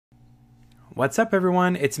What's up,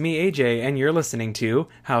 everyone? It's me, AJ, and you're listening to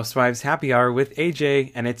Housewives Happy Hour with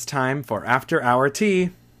AJ, and it's time for After Hour Tea.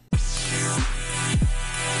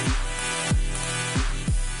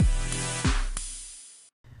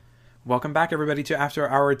 Welcome back, everybody, to After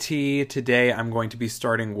Hour Tea. Today, I'm going to be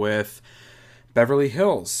starting with Beverly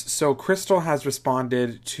Hills. So, Crystal has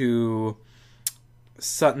responded to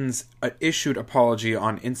Sutton's issued apology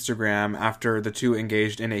on Instagram after the two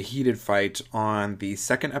engaged in a heated fight on the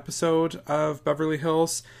second episode of Beverly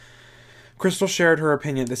Hills. Crystal shared her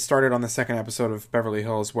opinion. This started on the second episode of Beverly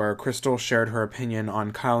Hills, where Crystal shared her opinion on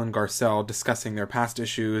Kyle and Garcelle discussing their past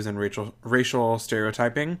issues and racial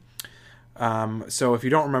stereotyping. So if you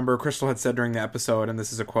don't remember, Crystal had said during the episode, and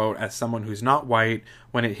this is a quote, "As someone who's not white,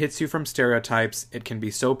 when it hits you from stereotypes, it can be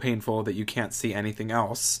so painful that you can't see anything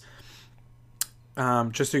else."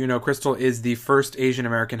 Just so you know, Crystal is the first Asian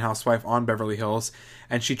American housewife on Beverly Hills,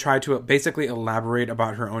 and she tried to basically elaborate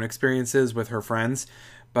about her own experiences with her friends,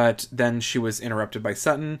 but then she was interrupted by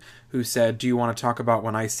Sutton, who said, "Do you want to talk about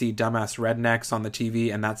when I see dumbass rednecks on the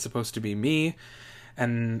TV and that's supposed to be me?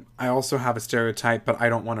 And I also have a stereotype, but I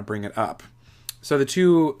don't want to bring it up." So the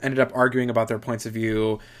two ended up arguing about their points of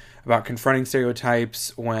view about confronting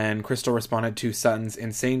stereotypes when Crystal responded to Sutton's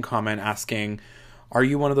insane comment asking, "Are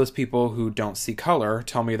you one of those people who don't see color?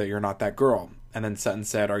 Tell me that you're not that girl." And then Sutton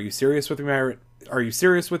said, "Are you serious with me? Are you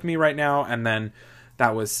serious with me right now?" And then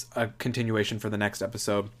that was a continuation for the next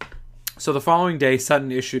episode. So the following day, Sutton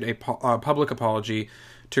issued a public apology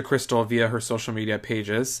to Crystal via her social media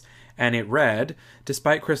pages. And it read,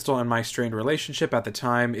 "Despite Crystal and my strained relationship at the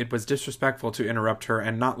time, it was disrespectful to interrupt her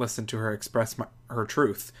and not listen to her express her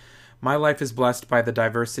truth. My life is blessed by the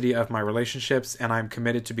diversity of my relationships, and I'm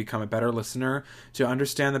committed to become a better listener, to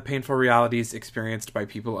understand the painful realities experienced by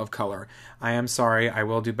people of color. I am sorry, I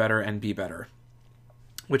will do better and be better."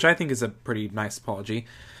 Which I think is a pretty nice apology.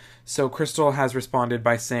 So Crystal has responded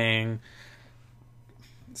by saying,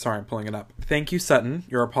 sorry, I'm pulling it up. "Thank you, Sutton.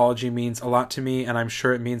 Your apology means a lot to me, and I'm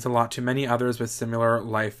sure it means a lot to many others with similar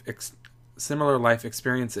life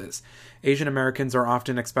experiences. Asian Americans are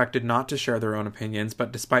often expected not to share their own opinions,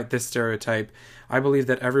 but despite this stereotype, I believe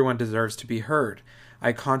that everyone deserves to be heard.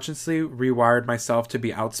 I consciously rewired myself to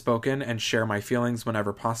be outspoken and share my feelings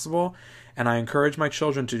whenever possible, and I encourage my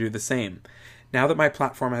children to do the same. Now that my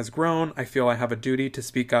platform has grown, I feel I have a duty to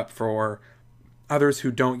speak up for others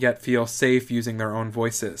who don't yet feel safe using their own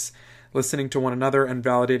voices. Listening to one another and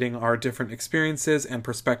validating our different experiences and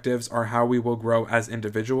perspectives are how we will grow as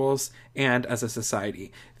individuals and as a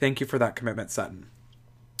society. Thank you for that commitment, Sutton."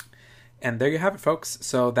 And there you have it, folks.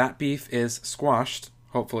 So that beef is squashed,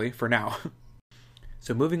 hopefully, for now.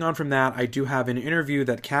 So moving on from that, I do have an interview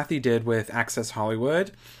that Kathy did with Access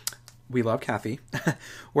Hollywood. We love Kathy,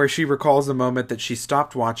 where she recalls the moment that she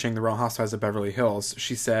stopped watching The Real Housewives of Beverly Hills.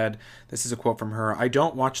 She said, this is a quote from her, "I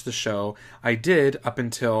don't watch the show. I did up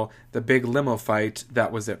until the big limo fight.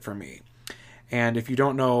 That was it for me." And if you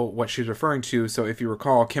don't know what she's referring to, so if you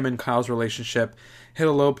recall, Kim and Kyle's relationship hit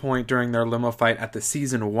a low point during their limo fight at the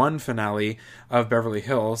season 1 finale of Beverly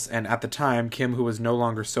Hills. And at the time, Kim, who was no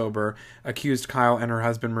longer sober, accused Kyle and her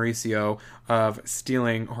husband Mauricio of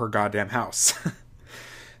stealing her goddamn house.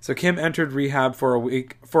 So Kim entered rehab for a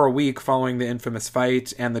week following the infamous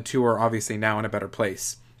fight, and the two are obviously now in a better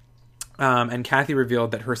place. And Kathy revealed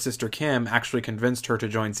that her sister Kim actually convinced her to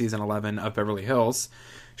join season 11 of Beverly Hills.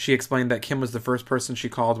 She explained that Kim was the first person she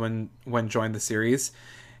called when joined the series,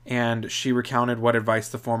 and she recounted what advice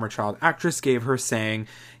the former child actress gave her, saying,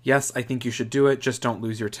 "Yes, I think you should do it, just don't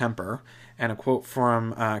lose your temper." And a quote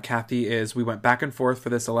from Kathy is, "We went back and forth for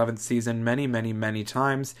this 11th season many, many, many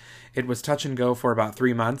times. It was touch and go for about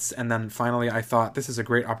 3 months, and then finally I thought this is a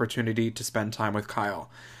great opportunity to spend time with Kyle."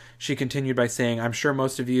 She continued by saying, "I'm sure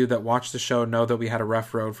most of you that watch the show know that we had a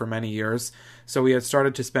rough road for many years, so we had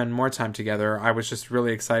started to spend more time together. I was just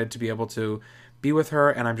really excited to be able to be with her,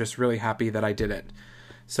 and I'm just really happy that I did it."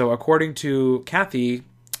 So according to Kathy,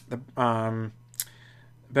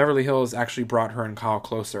 Beverly Hills actually brought her and Kyle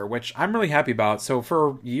closer, which I'm really happy about. So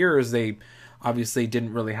for years, they obviously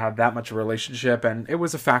didn't really have that much of a relationship, and it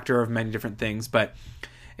was a factor of many different things, but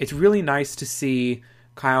it's really nice to see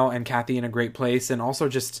Kyle and Kathy in a great place, and also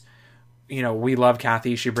just, we love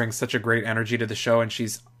Kathy. She brings such a great energy to the show, and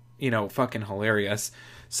she's, fucking hilarious.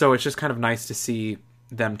 So it's just kind of nice to see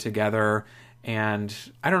them together, and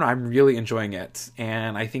I don't know, I'm really enjoying it,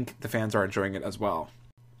 and I think the fans are enjoying it as well.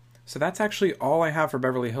 So that's actually all I have for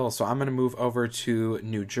Beverly Hills. So I'm going to move over to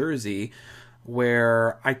New Jersey,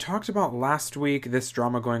 where I talked about last week this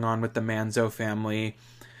drama going on with the Manzo family.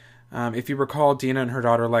 If you recall, Dina and her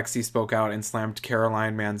daughter Lexi spoke out and slammed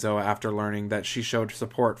Caroline Manzo after learning that she showed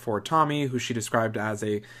support for Tommy, who she described as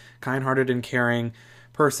a kind-hearted and caring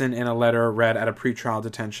person, in a letter read at a pretrial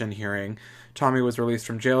detention hearing. Tommy was released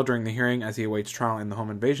from jail during the hearing as he awaits trial in the home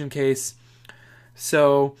invasion case.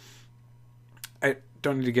 So, I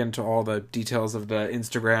don't need to get into all the details of the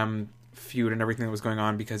Instagram feud and everything that was going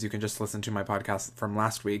on because you can just listen to my podcast from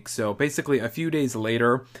last week. So basically, a few days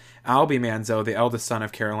later, Albie Manzo, the eldest son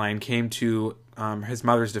of Caroline, came to his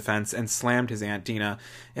mother's defense and slammed his Aunt Dina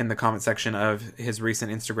in the comment section of his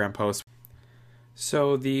recent Instagram post.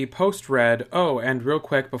 So the post read, "Oh, and real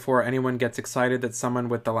quick before anyone gets excited that someone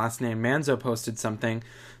with the last name Manzo posted something,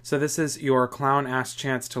 so this is your clown-ass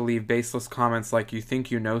chance to leave baseless comments like you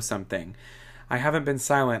think you know something. I haven't been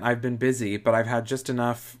silent, I've been busy, but I've had just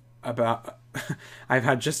enough of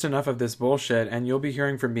this bullshit, and you'll be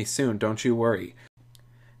hearing from me soon, don't you worry."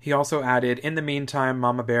 He also added, "In the meantime,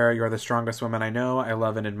 Mama Bear, you're the strongest woman I know. I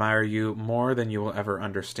love and admire you more than you will ever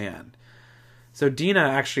understand." So Dina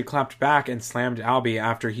actually clapped back and slammed Albie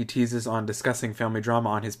after he teases on discussing family drama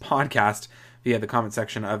on his podcast via the comment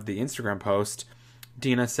section of the Instagram post.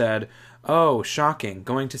 Dina said, "Oh, shocking,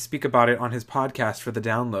 going to speak about it on his podcast for the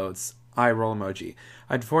downloads. Eye roll emoji.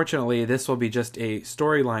 Unfortunately, this will be just a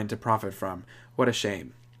storyline to profit from. What a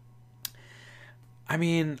shame." I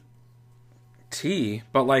mean,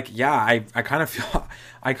 but like, yeah, I kind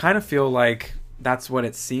of feel like that's what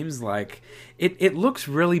it seems like. It looks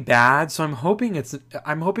really bad, so I'm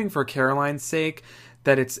hoping for Caroline's sake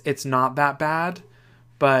that it's not that bad,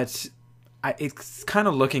 but it's kind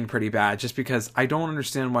of looking pretty bad just because I don't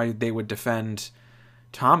understand why they would defend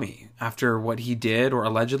Tommy after what he did or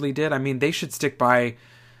allegedly did. I mean, they should stick by.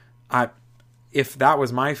 If that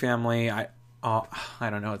was my family, I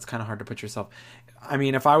don't know. It's kind of hard to put yourself. I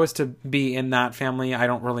mean, if I was to be in that family, I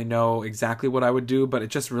don't really know exactly what I would do, but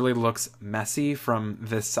it just really looks messy from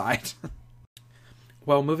this side.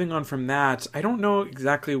 Well, moving on from that, I don't know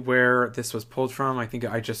exactly where this was pulled from. I think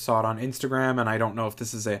I just saw it on Instagram, and I don't know if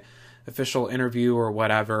this is a official interview or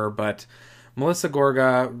whatever, but Melissa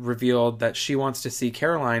Gorga revealed that she wants to see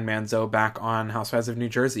Caroline Manzo back on Housewives of New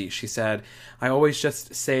Jersey. She said, "I always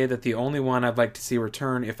just say that the only one I'd like to see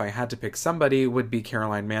return if I had to pick somebody would be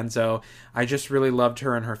Caroline Manzo. I just really loved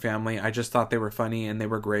her and her family. I just thought they were funny and they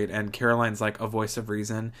were great. And Caroline's like a voice of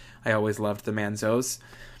reason. I always loved the Manzos."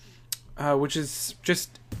 Which is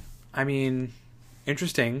just, I mean,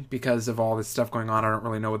 interesting because of all this stuff going on. I don't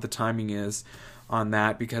really know what the timing is on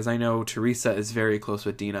that because I know Teresa is very close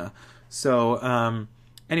with Dina. So,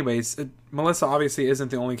 anyways, Melissa obviously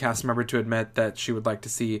isn't the only cast member to admit that she would like to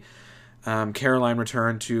see Caroline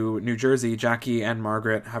return to New Jersey. Jackie and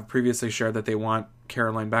Margaret have previously shared that they want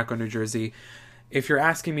Caroline back on New Jersey. If you're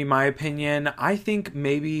asking me my opinion, I think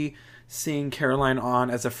maybe seeing Caroline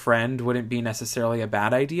on as a friend wouldn't be necessarily a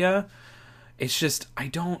bad idea. It's just, I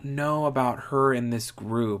don't know about her in this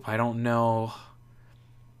group. I don't know.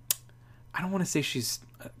 I don't want to say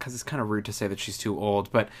because it's kind of rude to say that she's too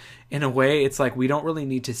old, but in a way, it's like we don't really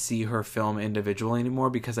need to see her film individually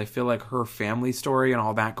anymore because I feel like her family story and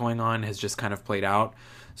all that going on has just kind of played out.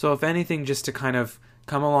 So if anything, just to kind of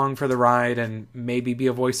come along for the ride and maybe be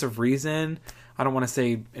a voice of reason. I don't want to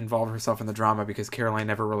say involve herself in the drama because Caroline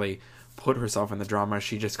never really put herself in the drama.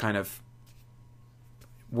 She just kind of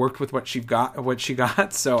worked with what she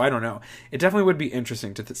got. So I don't know. It definitely would be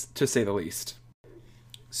interesting to say the least.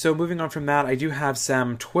 So moving on from that, I do have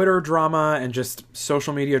some Twitter drama and just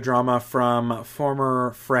social media drama from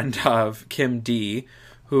former friend of Kim D,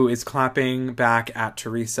 who is clapping back at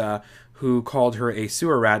Teresa, who called her a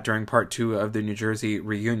sewer rat during part 2 of the New Jersey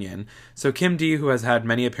reunion. So Kim D, who has had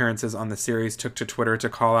many appearances on the series, took to Twitter to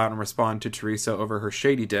call out and respond to Teresa over her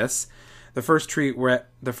shady diss. The first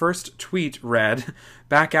tweet read,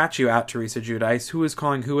 "Back at you at Teresa Giudice. Who is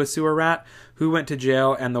calling who a sewer rat? Who went to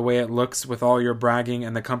jail and the way it looks with all your bragging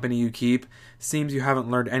and the company you keep? Seems you haven't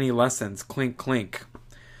learned any lessons. Clink, clink."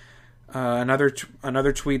 Another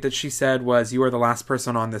tweet that she said was, "You are the last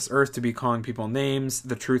person on this earth to be calling people names.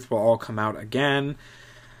 The truth will all come out again."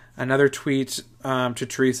 Another tweet to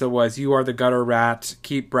Teresa was, "You are the gutter rat.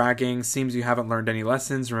 Keep bragging. Seems you haven't learned any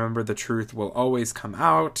lessons. Remember, the truth will always come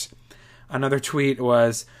out." Another tweet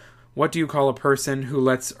was, "What do you call a person who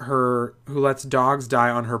lets dogs die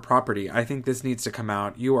on her property? I think this needs to come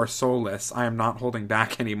out. You are soulless. I am not holding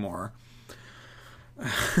back anymore."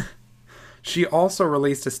 She also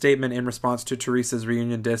released a statement in response to Teresa's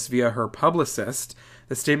reunion diss via her publicist.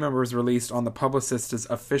 The statement was released on the publicist's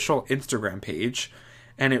official Instagram page,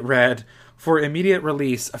 and it read, "For immediate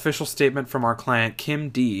release, official statement from our client Kim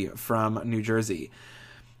D from New Jersey."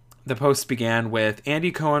 The post began with,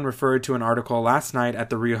 Andy Cohen referred to an article last night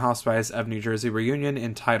at the Real Housewives of New Jersey reunion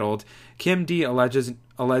entitled, Kim D alleges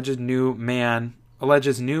new man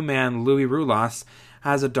Louis Roulas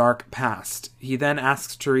has a dark past. He then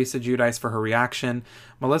asks Teresa Giudice for her reaction.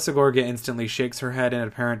 Melissa Gorga instantly shakes her head in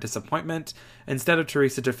apparent disappointment. Instead of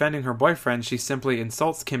Teresa defending her boyfriend, she simply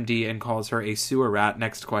insults Kim D and calls her a sewer rat.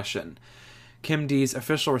 Next question. Kim D's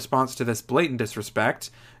official response to this blatant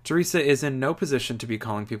disrespect: Teresa is in no position to be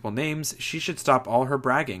calling people names. She should stop all her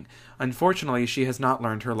bragging. Unfortunately, she has not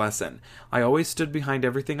learned her lesson. I always stood behind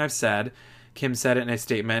everything I've said, Kim said in a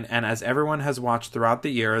statement, and as everyone has watched throughout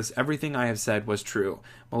the years, everything I have said was true.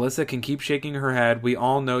 Melissa can keep shaking her head. We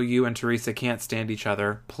all know you and Teresa can't stand each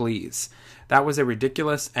other. Please. That was a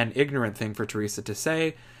ridiculous and ignorant thing for Teresa to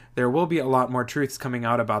say. There will be a lot more truths coming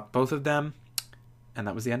out about both of them. And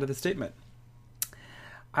that was the end of the statement.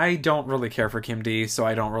 I don't really care for Kim D, so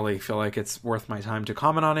I don't really feel like it's worth my time to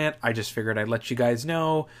comment on it. I just figured I'd let you guys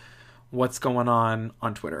know what's going on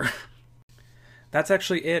Twitter. That's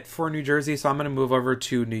actually it for New Jersey, so I'm going to move over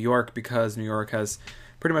to New York because New York has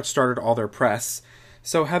pretty much started all their press.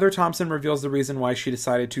 So Heather Thompson reveals the reason why she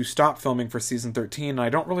decided to stop filming for season 13. I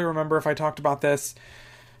don't really remember if I talked about this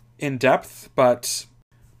in depth, but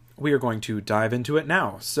we are going to dive into it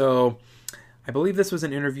now. So I believe this was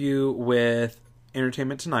an interview with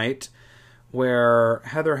Entertainment Tonight where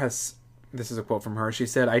Heather has, this is a quote from her, she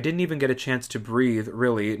said, I didn't even get a chance to breathe,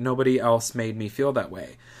 really. Nobody else made me feel that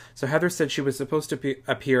way. So Heather said she was supposed to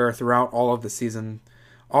appear throughout all of the season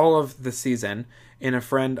in a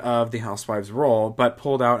friend of the Housewives role, but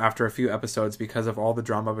pulled out after a few episodes because of all the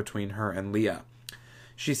drama between her and Leah.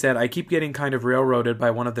 She said, I keep getting kind of railroaded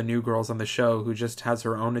by one of the new girls on the show who just has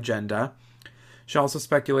her own agenda. She also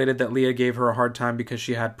speculated that Leah gave her a hard time because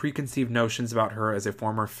she had preconceived notions about her as a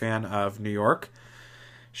former fan of New York.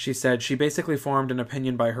 She said she basically formed an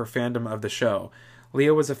opinion by her fandom of the show.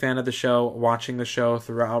 Leah was a fan of the show, watching the show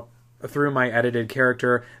through my edited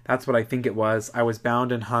character. That's what I think it was. I was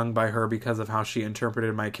bound and hung by her because of how she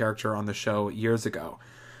interpreted my character on the show years ago.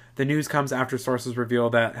 The news comes after sources reveal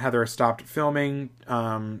that Heather stopped filming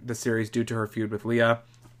the series due to her feud with Leah.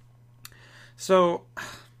 So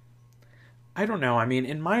I don't know. I mean,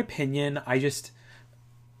 in my opinion,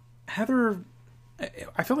 Heather,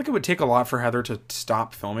 I feel like it would take a lot for Heather to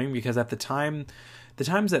stop filming because at the times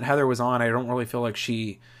that Heather was on, I don't really feel like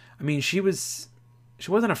she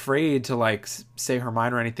wasn't afraid to like say her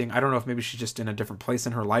mind or anything. I don't know if maybe she's just in a different place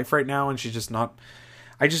in her life right now and she's just not,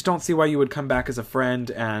 I just don't see why you would come back as a friend.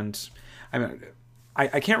 And I mean,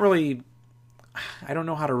 I can't really, I don't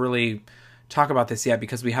know how to really talk about this yet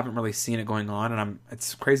because we haven't really seen it going on, and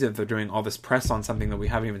it's crazy that they're doing all this press on something that we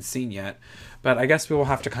haven't even seen yet, but I guess we will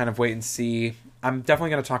have to kind of wait and see. I'm definitely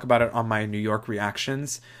going to talk about it on my New York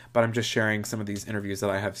reactions, but I'm just sharing some of these interviews that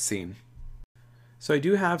I have seen. So I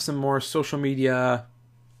do have some more social media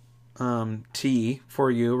tea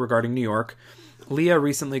for you regarding New York. Leah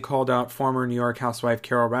recently called out former New York housewife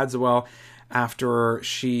Carole Radziwill after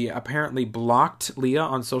she apparently blocked Leah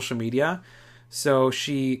on social media. So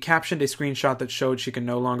she captioned a screenshot that showed she can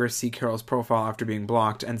no longer see Carole's profile after being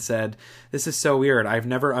blocked and said, "This is so weird. I've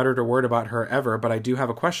never uttered a word about her ever, but I do have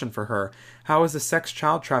a question for her. How is the sex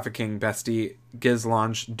child trafficking bestie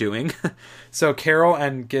Ghislaine doing?" So Carole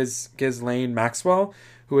and Ghislaine Maxwell,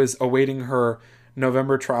 who is awaiting her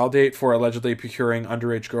November trial date for allegedly procuring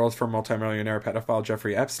underage girls for multimillionaire pedophile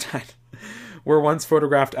Jeffrey Epstein, were once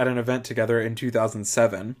photographed at an event together in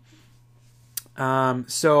 2007.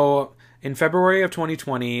 In February of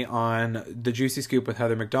 2020, on The Juicy Scoop with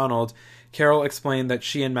Heather McDonald, Carole explained that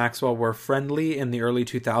she and Maxwell were friendly in the early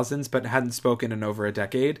 2000s, but hadn't spoken in over a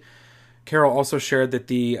decade. Carole also shared that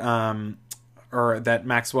that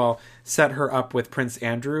Maxwell set her up with Prince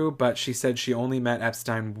Andrew, but she said she only met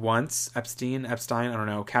Epstein once, I don't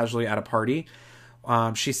know, casually at a party.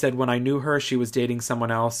 She said, when I knew her, she was dating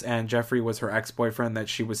someone else, and Jeffrey was her ex-boyfriend that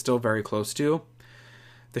she was still very close to.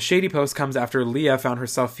 The shady post comes after Leah found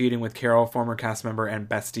herself feuding with Carole, former cast member and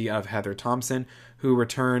bestie of Heather Thompson, who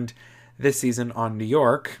returned this season on New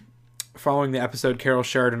York. Following the episode, Carole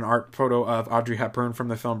shared an art photo of Audrey Hepburn from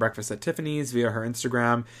the film Breakfast at Tiffany's via her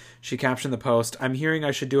Instagram. She captioned the post, "I'm hearing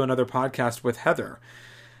I should do another podcast with Heather."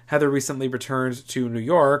 Heather recently returned to New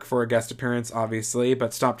York for a guest appearance, obviously,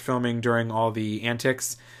 but stopped filming during all the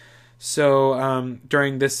antics. So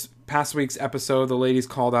during this past week's episode, the ladies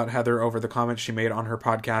called out Heather over the comments she made on her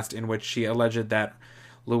podcast in which she alleged that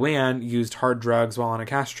Luann used hard drugs while on a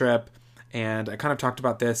cast trip. And I kind of talked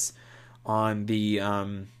about this on the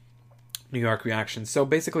New York reaction. So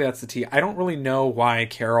basically that's the tea. I don't really know why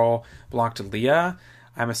Carole blocked Leah.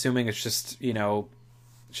 I'm assuming it's just,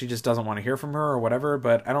 she just doesn't want to hear from her or whatever,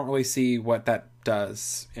 but I don't really see what that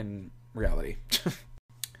does in reality.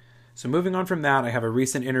 So moving on from that, I have a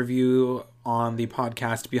recent interview on the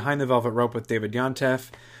podcast Behind the Velvet Rope with David Yontef,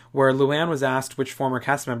 where Luann was asked which former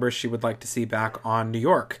cast members she would like to see back on New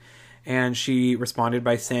York. And she responded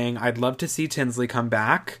by saying, I'd love to see Tinsley come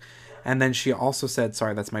back. And then she also said,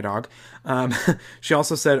 sorry, that's my dog. She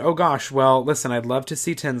also said, oh gosh, well, listen, I'd love to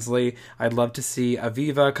see Tinsley. I'd love to see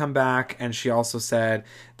Aviva come back. And she also said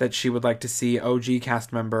that she would like to see OG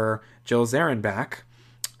cast member Jill Zarin back.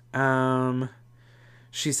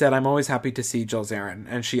 She said, I'm always happy to see Jill Zarin.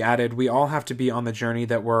 And she added, we all have to be on the journey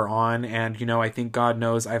that we're on. And, I think God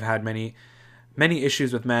knows I've had many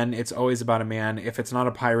issues with men. It's always about a man. If it's not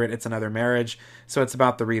a pirate, it's another marriage. So it's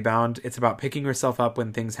about the rebound. It's about picking yourself up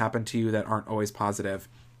when things happen to you that aren't always positive.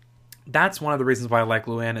 That's one of the reasons why I like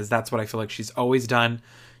Luann, is that's what I feel like she's always done.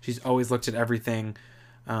 She's always looked at everything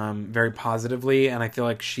very positively, and I feel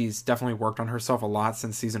like she's definitely worked on herself a lot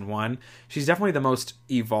since season 1. She's definitely the most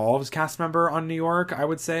evolved cast member on New York, I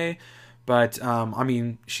would say. But,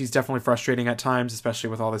 she's definitely frustrating at times, especially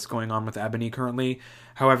with all this going on with Ebony currently.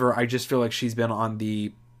 However, I just feel like she's been on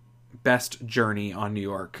the best journey on New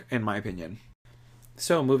York, in my opinion.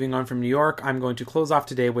 So, moving on from New York, I'm going to close off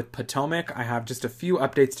today with Potomac. I have just a few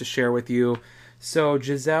updates to share with you. So,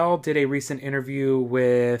 Giselle did a recent interview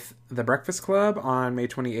with The Breakfast Club on May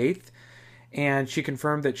 28th. And she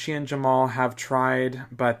confirmed that she and Jamal have tried,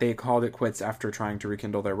 but they called it quits after trying to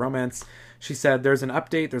rekindle their romance. She said, there's an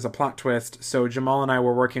update, there's a plot twist, so Jamal and I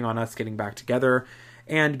were working on us getting back together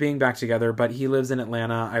and being back together, but he lives in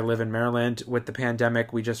Atlanta, I live in Maryland. With the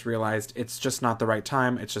pandemic, we just realized it's just not the right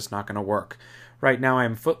time, it's just not going to work. Right now, I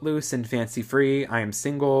am footloose and fancy-free, I am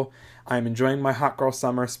single, I am enjoying my hot girl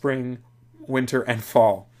summer, spring, winter, and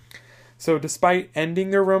fall. So despite ending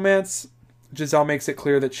their romance, Giselle makes it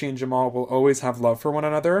clear that she and Jamal will always have love for one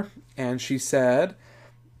another. And she said,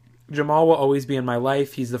 Jamal will always be in my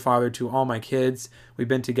life. He's the father to all my kids. We've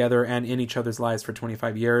been together and in each other's lives for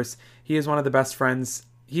 25 years. He is one of the best friends.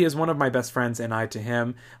 He is one of my best friends, and I to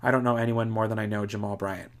him. I don't know anyone more than I know Jamal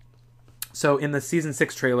Bryant. So in the season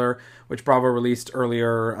 6 trailer, which Bravo released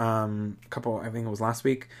earlier, I think it was last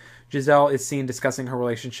week, Giselle is seen discussing her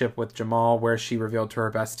relationship with Jamal, where she revealed to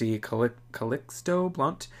her bestie, Calixto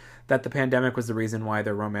Blunt, that the pandemic was the reason why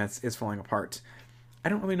their romance is falling apart. I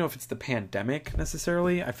don't really know if it's the pandemic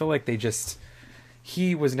necessarily. I feel like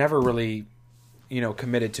he was never really,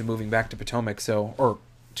 committed to moving back to Potomac, or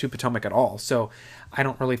to Potomac at all. So I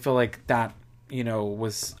don't really feel like that,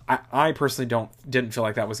 I personally didn't feel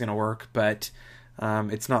like that was going to work, but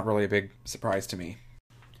it's not really a big surprise to me.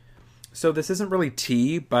 So this isn't really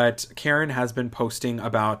tea, but Karen has been posting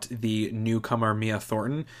about the newcomer Mia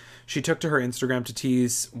Thornton. She took to her Instagram to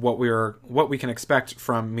tease what we can expect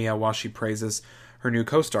from Mia while she praises her new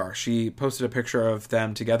co-star. She posted a picture of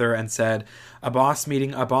them together and said, "A boss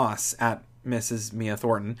meeting a boss at Mrs. Mia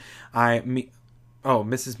Thornton.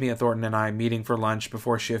 Mrs. Mia Thornton and I meeting for lunch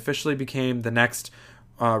before she officially became the next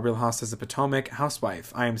Real Housewives of Potomac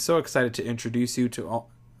housewife. I am so excited to introduce you to all."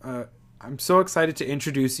 I'm so excited to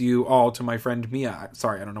introduce you all to my friend Mia.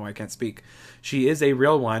 Sorry, I don't know why I can't speak. She is a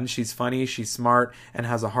real one. She's funny, she's smart, and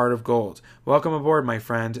has a heart of gold. Welcome aboard, my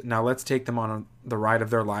friend. Now let's take them on the ride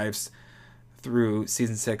of their lives through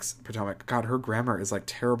season 6 Potomac. God, her grammar is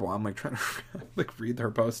terrible. I'm trying to read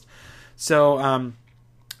her post. So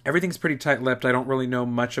everything's pretty tight-lipped. I don't really know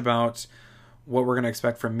much about what we're going to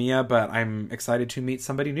expect from Mia, but I'm excited to meet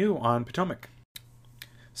somebody new on Potomac.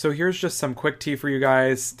 So here's just some quick tea for you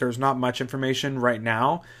guys. There's not much information right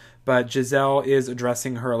now, but Giselle is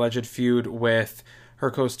addressing her alleged feud with her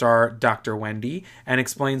co-star Dr. Wendy and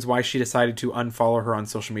explains why she decided to unfollow her on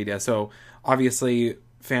social media. So obviously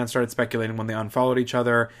fans started speculating when they unfollowed each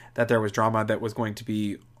other that there was drama that was going to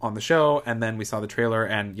be on the show, and then we saw the trailer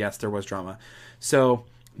and yes, there was drama. So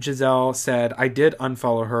Giselle said, "I did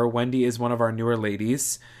unfollow her. Wendy is one of our newer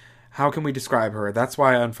ladies. How can we describe her? That's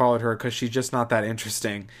why I unfollowed her, because she's just not that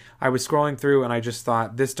interesting. I was scrolling through and I just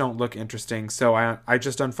thought, this don't look interesting, so I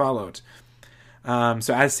just unfollowed."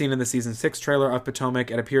 So as seen in the season 6 trailer of Potomac,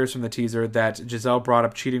 it appears from the teaser that Giselle brought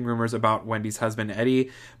up cheating rumors about Wendy's husband, Eddie,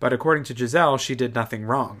 but according to Giselle, she did nothing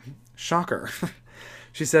wrong. Shocker.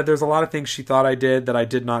 She said, "There's a lot of things she thought I did that I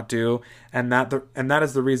did not do, and that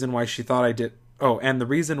is the reason why she thought I did. Oh, and the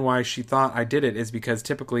reason why she thought I did it is because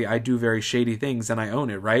typically I do very shady things and I own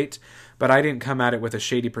it, right? But I didn't come at it with a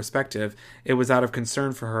shady perspective. It was out of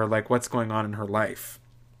concern for her, like what's going on in her life."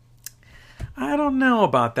 I don't know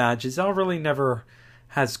about that. Giselle really never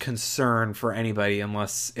has concern for anybody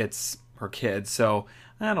unless it's her kids. So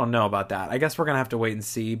I don't know about that. I guess we're going to have to wait and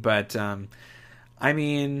see. But,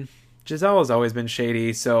 Giselle Giselle has always been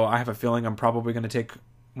shady, so I have a feeling I'm probably going to take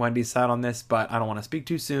Wendy's side on this, but I don't want to speak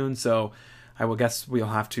too soon, so I will guess we'll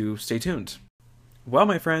have to stay tuned. Well,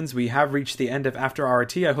 my friends, we have reached the end of After Our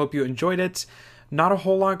Tea. I hope you enjoyed it. Not a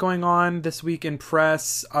whole lot going on this week in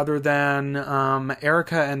press other than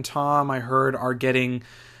Erica and Tom, I heard, are getting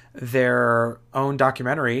their own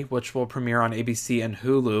documentary, which will premiere on ABC and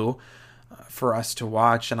Hulu for us to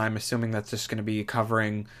watch. And I'm assuming that's just going to be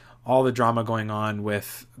covering all the drama going on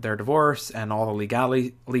with their divorce and all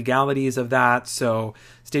the legalities of that. So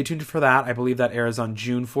stay tuned for that. I believe that airs on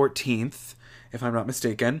June 14th, if I'm not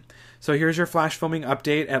mistaken. So here's your flash filming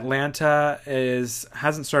update. Atlanta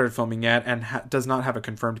hasn't started filming yet and does not have a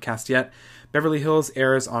confirmed cast yet. Beverly Hills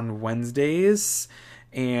airs on Wednesdays,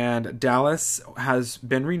 and Dallas has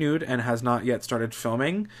been renewed and has not yet started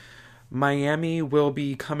filming. Miami will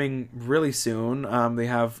be coming really soon. They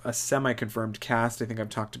have a semi-confirmed cast. I think I've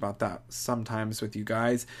talked about that sometimes with you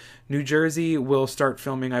guys. New Jersey will start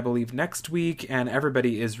filming, I believe, next week, and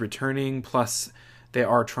everybody is returning, plus they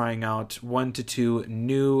are trying out 1 to 2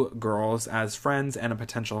 new girls as friends and a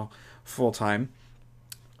potential full-time.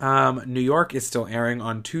 New York is still airing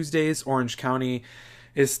on Tuesdays. Orange County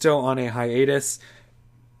is still on a hiatus.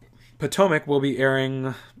 Potomac will be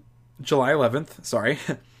airing July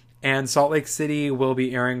 11th, and Salt Lake City will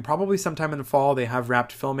be airing probably sometime in the fall. They have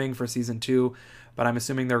wrapped filming for season 2, but I'm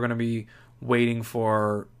assuming they're going to be waiting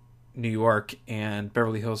for New York and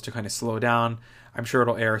Beverly Hills to kind of slow down. I'm sure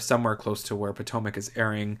it'll air somewhere close to where Potomac is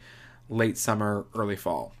airing, late summer, early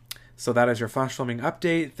fall. So that is your flash filming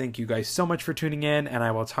update. Thank you guys so much for tuning in, and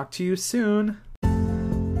I will talk to you soon.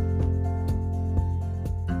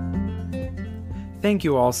 Thank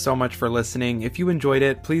you all so much for listening. If you enjoyed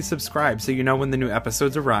it, please subscribe so you know when the new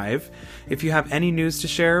episodes arrive. If you have any news to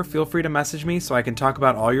share, feel free to message me so I can talk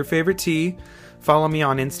about all your favorite tea. Follow me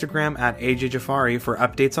on Instagram at AJ Jafari for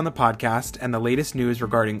updates on the podcast and the latest news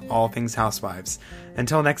regarding all things Housewives.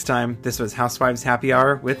 Until next time, this was Housewives Happy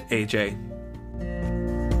Hour with AJ.